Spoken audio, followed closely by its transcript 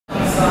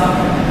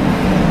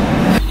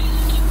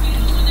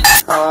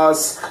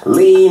bars,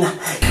 lean.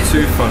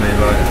 Too funny,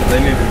 like, they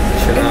needed to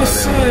chill out. It was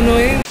so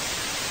annoying.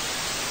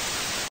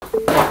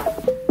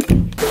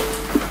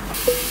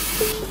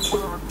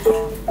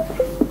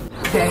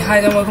 Okay, hi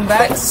and welcome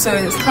back. So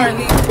it's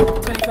currently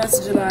 21st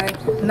of July,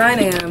 9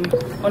 AM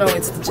on our way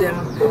to the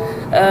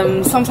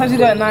gym. Sometimes we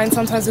go at 9,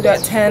 sometimes we go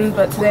at 10,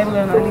 but today we're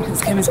going early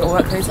because Kimmy's got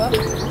work later.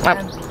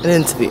 An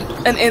interview.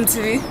 An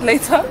interview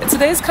later.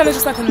 Today's kind of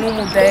just like a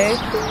normal day,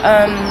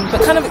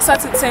 but kind of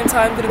excited at the same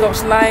time. Gonna go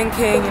watch Lion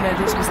King, you know,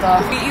 do some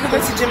stuff. We either go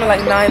to the gym at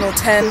like 9 or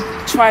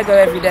 10, try go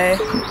every day.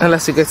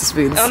 Unless we go to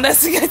Spoons.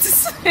 Unless we go to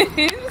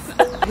Spoons.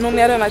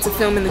 Normally I don't like to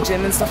film in the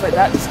gym and stuff like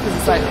that just because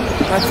it's like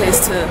my place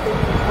to,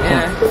 you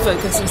know,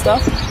 focus and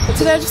stuff. But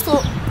today I just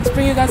thought, let's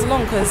bring you guys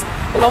along because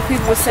a lot of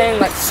people were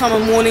saying like summer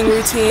morning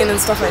routine and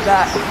stuff like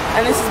that.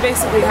 And this is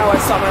basically how I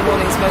start my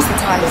mornings most of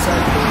the time. So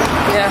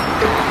yeah,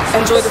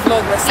 enjoy the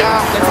vlog. Let's go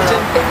to the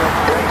gym.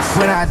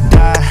 When I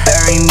die,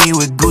 bury me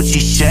with Gucci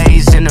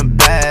shades in a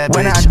bad bitch.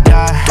 When I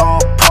die, throw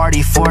a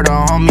party for the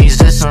homies,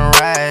 it's some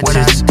ratchets. When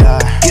I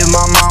die, give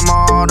my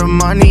mama all the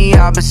money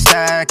I've been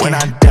stacking. When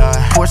I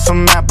die, pour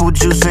some apple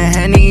juice and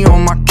Henny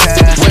on my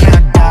cash. When I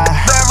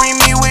die, bury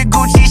me with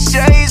Gucci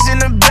shades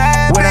in a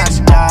bad bitch. When I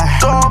die,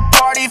 throw a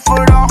party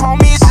for the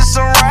homies, it's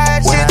some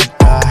ratchets. When I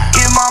die,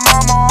 give my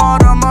mama all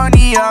the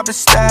money I've been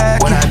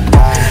stacking. When I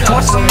die,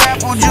 pour some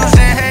apple juice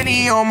and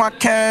Henny on my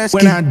cash.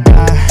 When I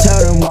die, tell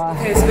them why.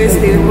 Okay, so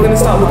basically we're going to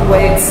start with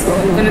weights.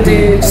 I'm going to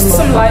do just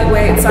some light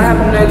weights. I have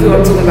no clue what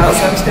I'm talking about,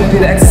 so I'm just going to do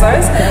the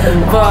exercise.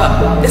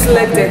 But it's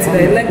leg day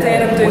today. Leg day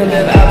and I'm doing a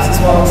bit of abs as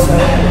well. So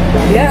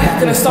yeah,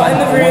 going to start in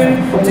the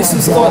room, do some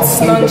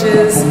squats,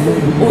 lunges,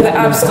 all the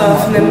ab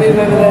stuff, and then move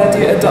over there, do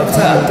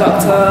adductor,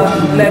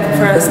 abductor, leg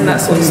press and that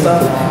sort of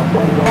stuff.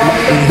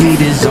 The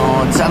heat is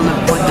on, tell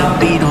her put the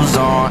Beatles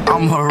on.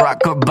 I'ma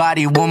rock her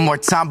body one more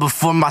time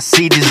before my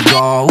seat is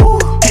gone. Woo.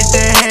 Hit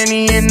the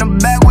Henny in the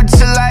back with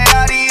till I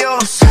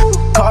adios.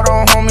 Call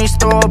the homies,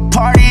 throw a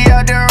party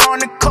out there on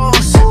the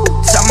coast.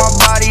 Tell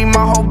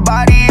my whole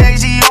body,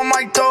 AZ on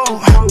my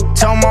throat.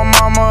 Tell my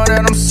mama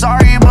that I'm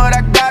sorry, but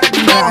I gotta go.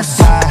 When I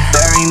die,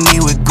 bury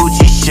me with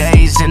Gucci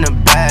shades in a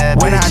bad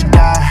bitch. When I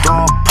die,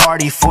 throw a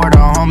party for the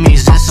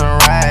homies, it's some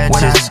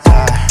ratchets. When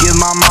I die, give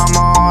my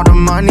mama all the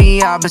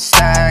money I've been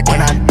stacking.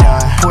 When I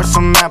die, pour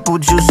some apple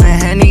juice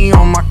and Henny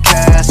on my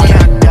cash. When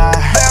I die,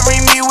 bury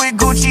me with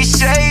Gucci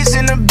shades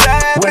in a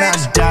bad bitch. When I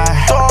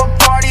die, throw a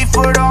party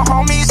for the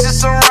homies,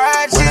 it's some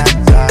ratchets. When I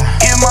die,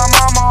 give my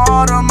mama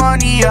all the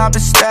money I've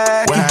been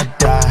stacking. When I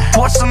die,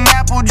 pour some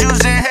apple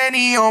juice and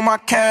Henny on my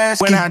cash.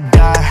 When I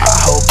die, I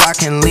hope I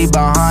can leave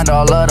behind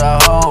all of the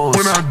hoes.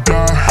 When I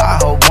die, I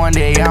hope one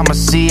day I'ma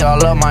see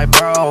all of my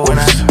bros. When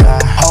I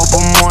die, hope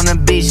I'm on the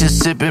beach just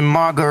sipping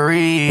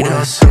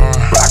margaritas,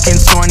 rocking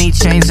 20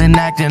 chains and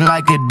acting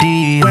like a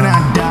diva. When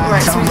I die,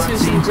 right, so we're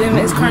to the gym.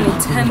 It's currently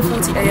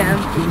 10:40 AM.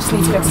 Just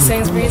need to go to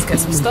Sainsbury's, get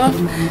some stuff,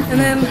 and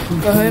then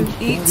go home,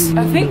 eat.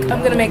 I think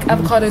I'm gonna make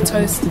avocado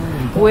toast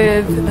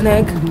with an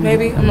egg,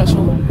 maybe. I'm not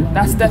sure.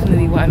 That's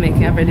definitely what I'm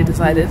making. I've already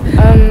decided.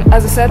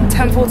 As I said,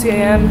 10:40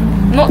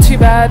 AM. Not too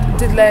bad.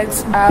 Did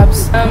legs,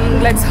 abs.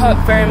 Legs hurt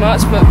very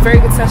much, but very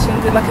good session.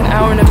 Did like an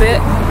hour and a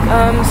bit.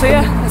 So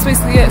yeah, that's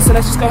basically it. So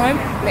let's just go home,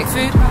 make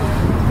food.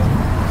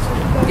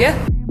 Yeah.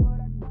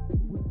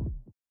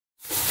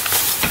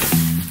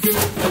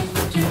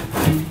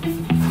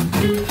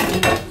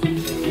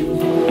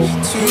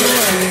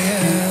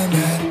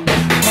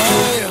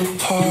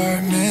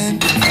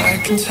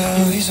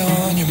 Tell he's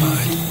on your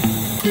mind.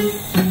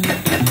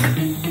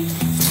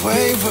 The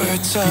way we're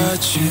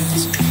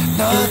touching's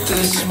not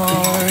the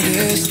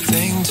smartest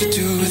thing to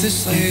do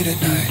this late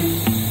at night.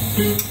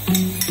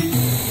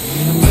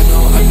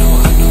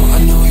 I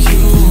know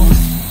you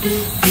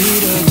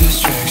need a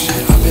distraction.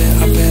 I've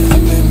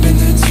been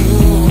there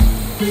too.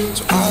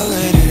 So I'll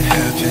let it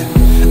happen.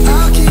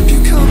 I'll keep you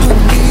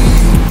company.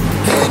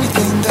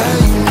 Anything that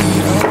you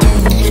need, I'll do.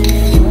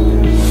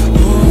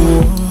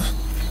 Ooh,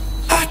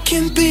 I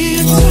can be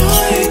a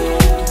toy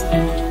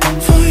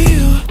for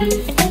you.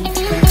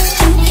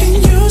 You can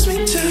use me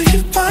till you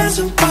find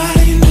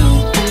somebody new.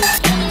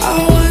 I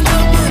wind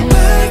up my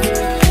back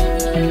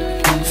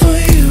for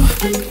you.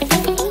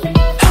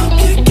 Help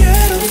you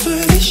get over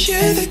the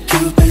shit that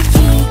you've been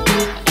through.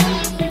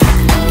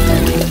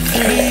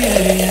 3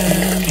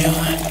 AM,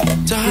 you're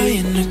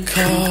dying to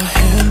call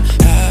him.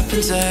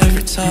 Happens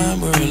every time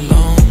we're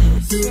alone.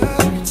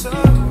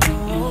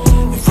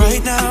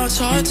 Right now it's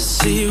hard to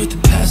see with the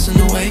passing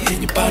away and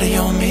your body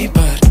on me,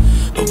 but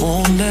I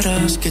won't let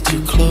us get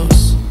too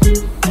close.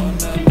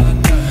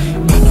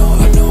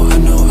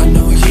 I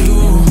know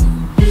you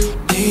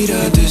need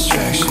a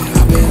distraction.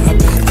 I've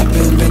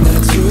been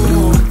there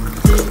too.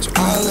 So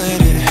I'll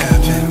let it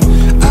happen.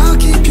 I'll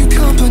keep you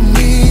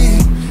company.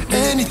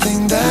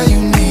 Anything that you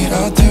need,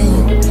 I'll do.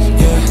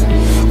 Yeah.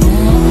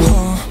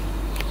 Ooh,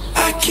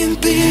 I can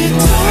be a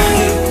toy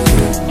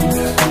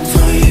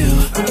for you.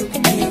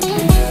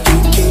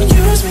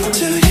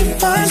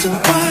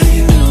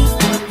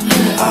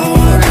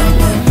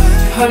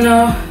 Home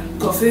now,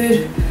 got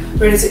food,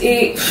 ready to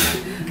eat.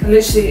 And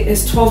literally,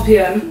 it's 12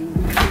 PM.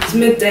 It's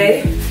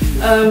midday.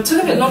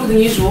 Took a bit longer than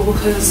usual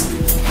because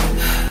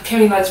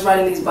Kimmy likes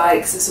riding these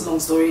bikes. It's a long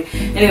story.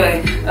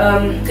 Anyway,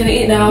 gonna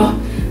eat now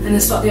and then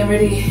start getting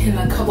ready in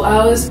like a couple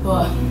hours.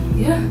 But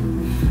yeah,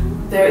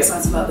 very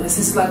excited about this.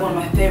 This is like one of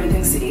my favorite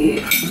things to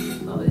eat.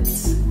 Love it.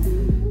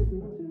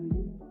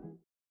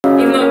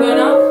 Even though I'm going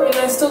out, you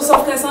know, it's still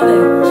self-care Sunday. Do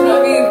you know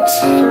what I mean?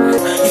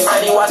 You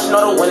steady watching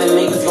all the winning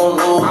niggas, you gon'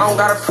 lose. I don't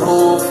gotta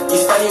prove. You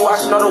steady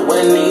watching all the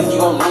winning niggas, you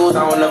gon' lose. I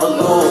don't never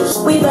lose.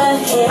 We butt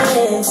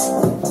heads,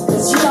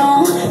 cause you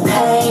don't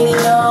pay me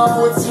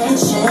no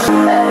attention.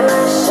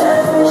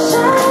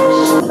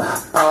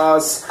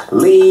 Pause,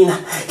 lean,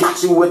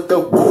 hit you with the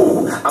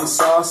woo. I'm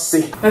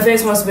saucy. My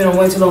face must have been on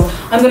way too long.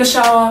 I'm gonna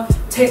shower,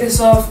 take this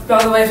off.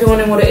 By the way, if you're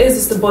wondering what it is,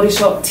 it's the Body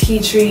Shop Tea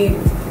Tree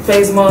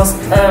face mask.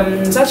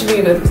 It's actually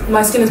really good.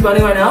 My skin is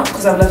burning right now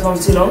because I've left it on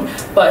for too long,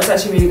 but it's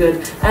actually really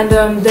good. And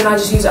then I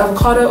just use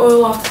avocado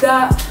oil after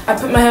that. I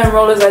put my hair in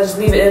rollers, I just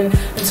leave it in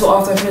until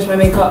after I finish my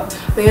makeup.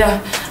 But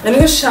yeah, let me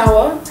go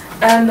shower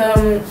and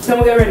then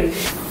we'll get ready.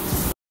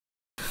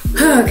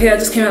 Okay, I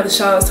just came out of the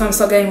shower. It's time to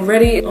start getting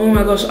ready. Oh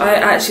my gosh, I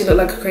actually look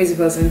like a crazy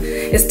person.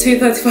 It's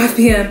 2:35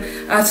 p.m.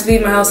 I have to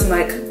leave my house in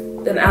like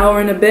an hour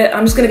and a bit.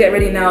 I'm just gonna get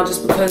ready now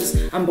just because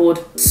I'm bored.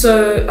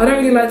 So I don't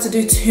really like to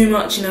do too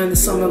much, you know, in the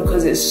summer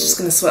because it's just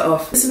gonna sweat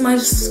off. This is my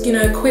just, you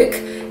know,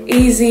 quick,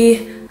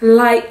 easy,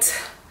 light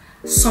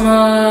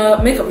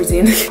summer makeup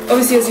routine.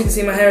 Obviously, as you can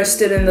see, my hair is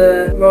still in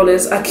the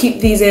rollers. I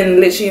keep these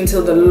in literally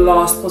until the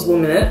last possible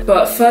minute.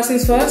 But first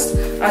things first,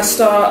 I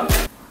start.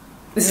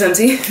 This is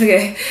empty,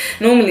 okay.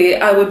 Normally,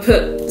 I would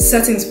put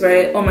setting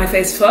spray on my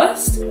face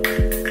first.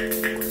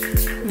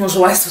 I'm not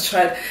sure why I still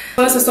tried.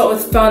 First, I start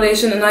with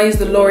foundation and I use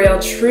the L'Oreal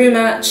True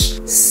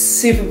Match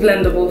Super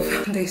Blendable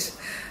Foundation.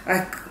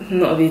 I'm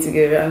not a beauty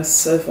guru, I'm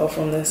so far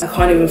from this. I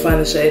can't even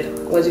find the shade.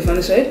 Where'd you find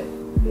the shade?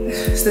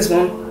 It's this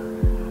one.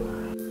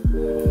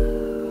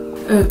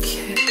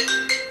 Okay.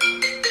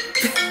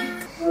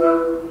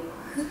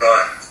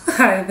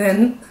 Hi,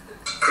 Ben.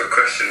 Quick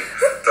question.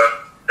 That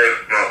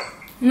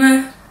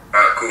No.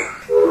 Alright, cool.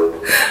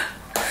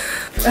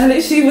 I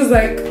literally was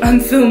like, I'm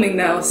filming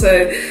now, so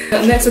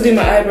next I'll do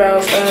my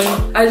eyebrows.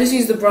 I just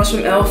used the brush from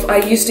e.l.f. I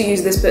used to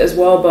use this bit as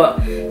well, but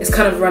it's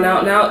kind of run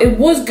out now. It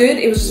was good,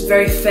 it was just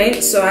very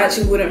faint, so I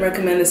actually wouldn't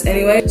recommend this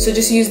anyway. So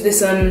just use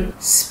this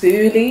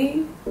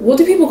spoolie. What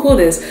do people call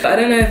this? I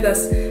don't know if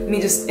that's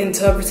me just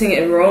interpreting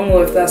it wrong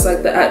or if that's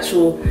like the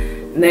actual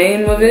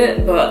name of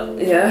it, but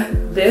yeah,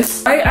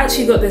 this. I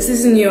actually got this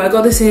is new. I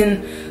got this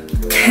in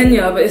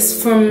Kenya, but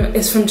it's from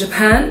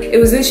Japan. It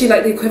was literally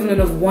like the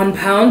equivalent of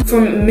 £1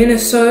 from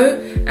Minnesota,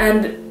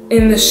 and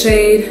in the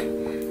shade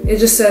it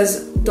just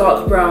says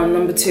dark brown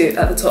 #2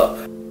 at the top.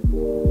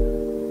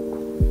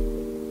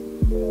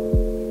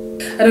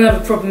 I don't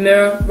have a proper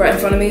mirror right in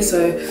front of me,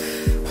 so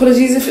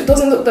apologies if it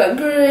doesn't look that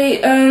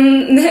great.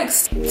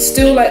 Next,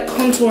 still like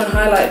contour and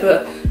highlight,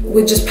 but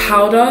with just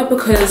powder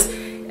because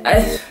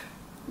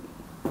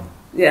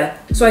yeah,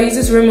 so I use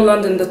this Rimmel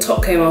London, the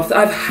top came off.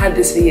 I've had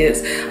this for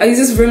years. I use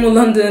this Rimmel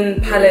London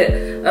palette.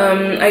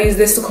 I use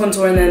this to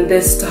contour and then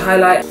this to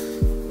highlight.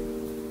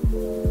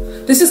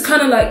 This is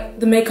kind of like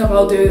the makeup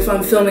I'll do if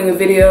I'm filming a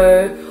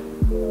video.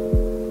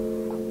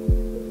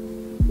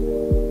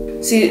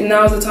 See,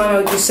 now's the time I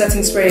would use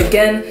setting spray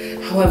again.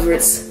 However,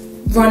 it's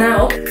run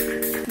out.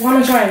 Why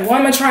am I trying? Why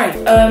am I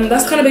trying?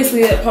 That's kind of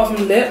basically it apart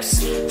from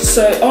lips.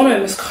 So, oh no,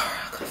 mascara.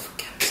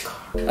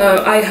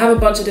 I have a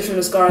bunch of different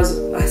mascaras.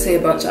 I say a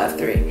bunch, I have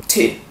 3.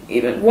 2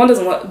 even. One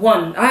doesn't work.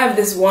 One. I have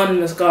this one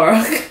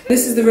mascara.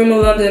 This is the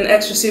Rimmel London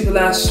Extra Super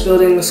Lash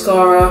Building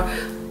Mascara.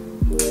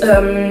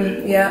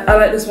 Yeah, I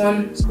like this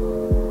one.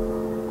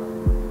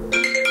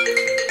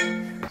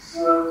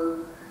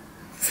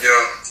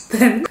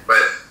 Yeah.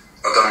 Wait,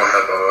 I've done my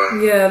hair by the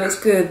way. Yeah, that's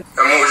good.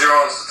 And what was your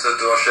answer to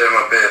do I shave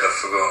my beard? I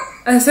forgot.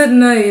 I said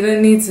no, you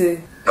don't need to.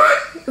 Bye.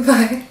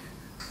 Bye.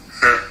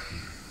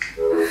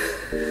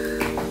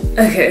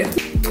 Okay,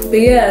 but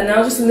yeah,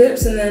 now just the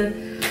lips and then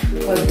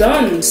we're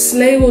done.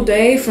 Slay All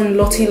Day from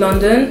Lottie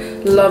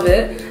London, love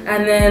it.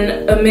 And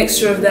then a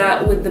mixture of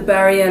that with the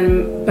Barry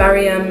M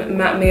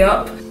Matte Me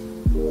Up.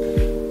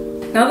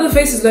 Now that the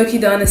face is low-key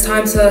done, it's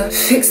time to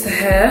fix the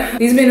hair.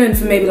 These have been in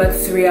for maybe like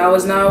 3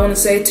 hours now, I want to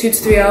say 2 to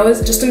 3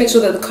 hours, just to make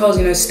sure that the curls,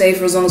 you know, stay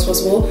for as long as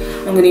possible.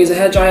 I'm going to use a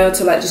hairdryer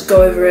to like just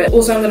go over it.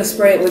 Also, I'm going to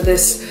spray it with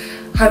this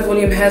high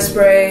volume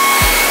hairspray.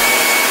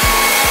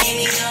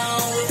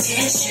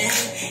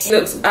 It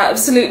looks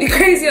absolutely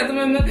crazy at the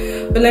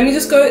moment, but let me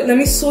just go, let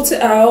me sort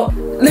it out.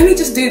 Let me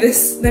just do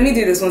this. Let me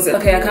do this one second.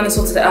 Okay, I kind of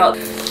sorted it out.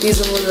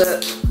 These are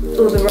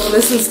all the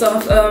rollers and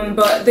stuff,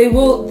 but they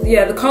will,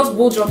 yeah, the curls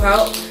will drop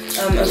out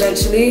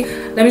eventually.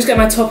 Let me just get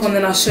my top on,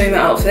 then I'll show you my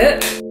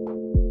outfit.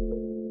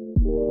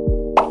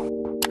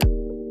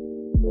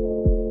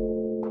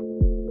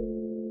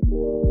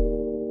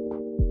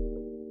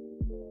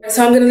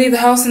 So I'm gonna leave the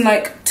house in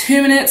like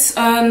 2 minutes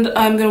and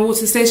I'm gonna walk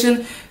to the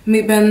station,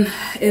 meet Ben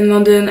in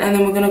London, and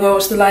then we're gonna go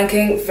watch The Lion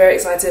King. Very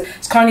excited.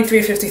 It's currently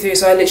 3:53,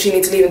 so I literally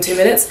need to leave in 2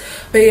 minutes.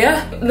 But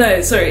yeah,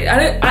 no, sorry.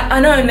 I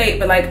know I'm late,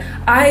 but like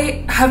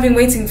I have been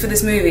waiting for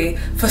this movie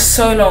for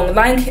so long.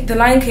 The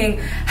Lion King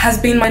has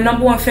been my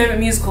 #1 favorite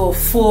musical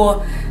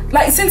for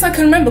like since I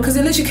can remember, because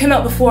it literally came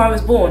out before I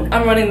was born.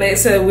 I'm running late,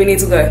 so we need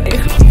to go.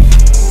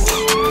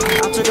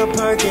 I took a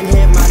perk and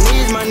hit my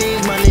knees, my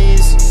knees, my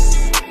knees.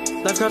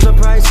 Life got the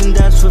price and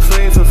that's for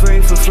free, for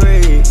free, for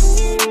free.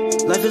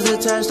 Life is a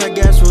test, I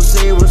guess we'll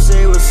see, we'll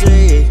see, we'll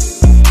see.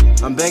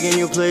 I'm begging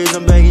you please,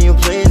 I'm begging you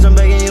please, I'm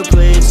begging you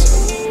please.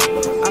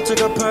 I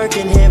took a perk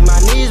and hit my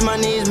knees, my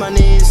knees, my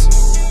knees.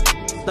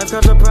 Life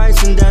got the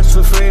price and that's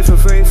for free, for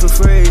free, for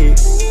free.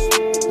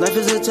 Life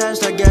is a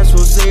test, I guess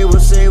we'll see, we'll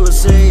see, we'll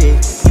see.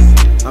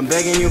 I'm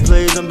begging you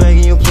please, I'm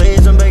begging you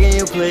please, I'm begging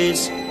you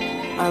please.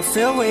 I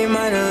feel we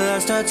might have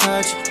lost our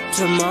touch.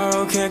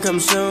 Tomorrow can't come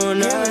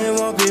sooner, it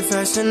won't be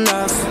fast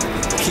enough.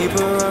 Keep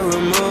her or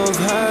remove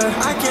her.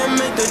 I can't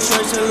make the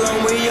choice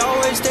alone, we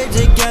always stay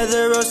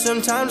together. Or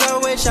sometimes I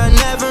wish I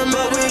never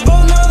met her. We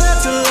both know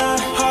that's a lie,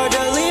 hard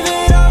to leave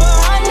it all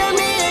behind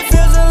me. It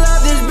feels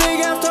alive, this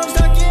big ass storm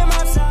stuck in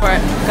my side.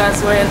 Alright, guys,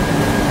 we're in.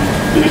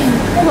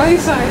 Why are you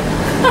sorry?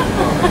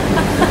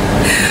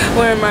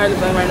 We're in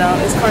Marylebone right now.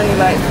 It's currently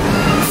like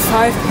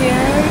 5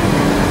 p.m.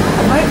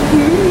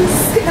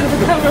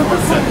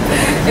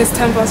 It's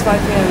 10 past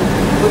 5 p.m.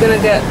 We're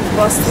gonna get the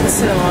bus to the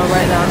cinema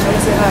right now. Do you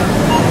wanna say hi?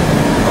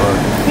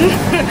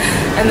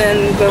 And then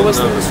go watch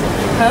the...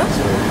 Huh?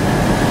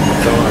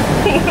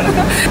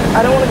 I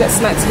don't want to get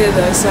smacked here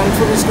though, so I'm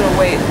probably just gonna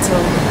wait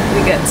until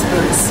we get to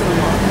the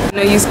cinema. You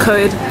know, use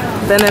code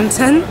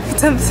VENOM10 for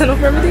 10%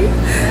 off remedy.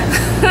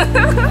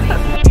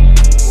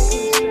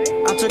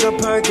 I took a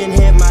perk and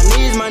hit my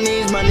knees, my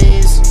knees, my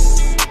knees.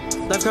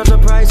 Life got the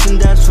price and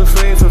that's for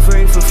free, for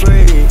free, for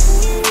free.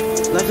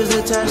 Life is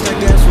a test, I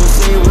guess we'll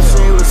see, we'll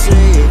see, we'll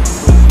see.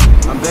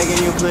 I'm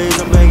begging you please,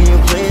 I'm begging you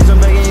please, I'm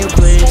begging you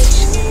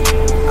please.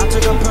 I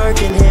took a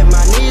perk and hit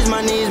my knees,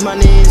 my knees, my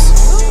knees.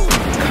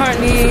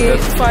 Currently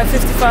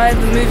 5:55,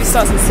 the movie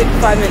starts in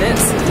 5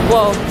 minutes.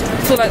 Well,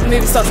 I feel like the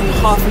movie starts in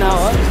half an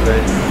hour.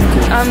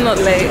 I'm not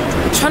late.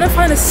 I'm trying to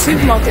find a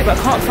supermarket, but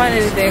I can't find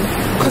anything.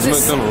 Because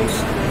it's McDonald's.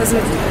 There's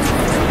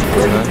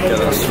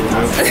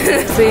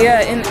So yeah,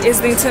 in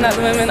Islington at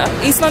the moment.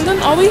 East London,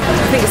 are we? I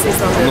think it's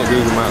East London. Not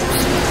Google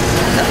Maps.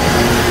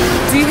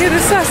 Do you hear the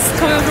sass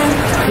coming from?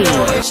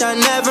 I wish I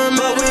never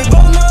met her. We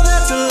both know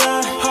that's a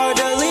lie. Hard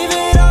to leave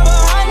it all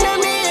behind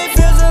me. It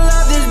feels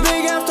alive. This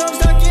big ass storm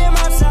stuck in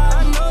my side.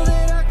 I know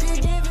that I can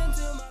give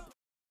into my...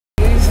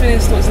 We just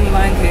finished watching The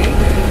Lion King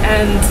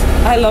and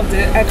I loved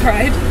it. I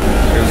cried.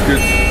 It was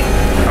good.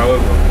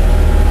 However,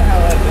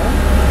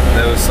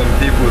 there were some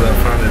people that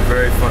found it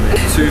very funny.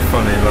 Too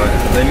funny, like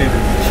they needed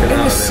to chill out.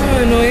 It was so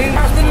annoying.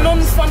 The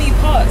non-funny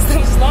parts, I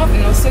was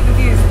laughing, I was so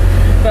confused.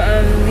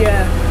 But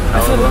yeah.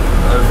 However,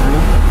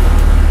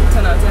 overall,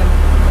 10 out of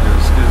 10. it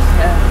was good.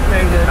 Yeah,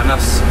 very good. And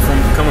that's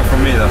coming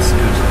from me, that's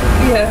good.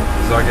 Yeah.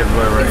 So I give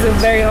low He's ratings.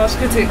 a very harsh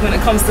critic when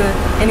it comes to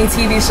any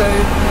TV show,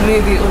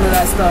 movie, all of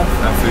that stuff.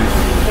 And food.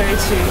 Very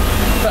true.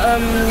 But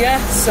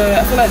yeah, so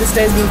I feel like this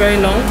day has been very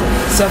long.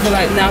 So I feel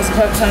like now's the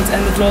perfect time to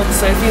end the vlog.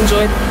 So if you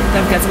enjoyed,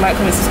 don't forget to like,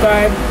 comment,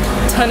 subscribe,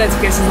 turn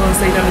notifications on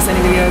so you don't miss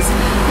any videos.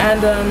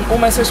 And all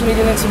my social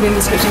media links will be in the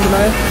description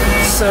below.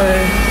 So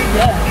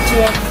yeah, do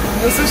you want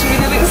your social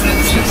media links in the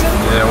description?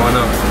 Yeah, why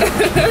not?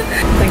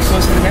 Thanks for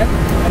watching again.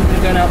 I'm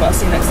gonna go now, but I'll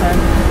see you next time.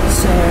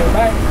 So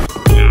bye.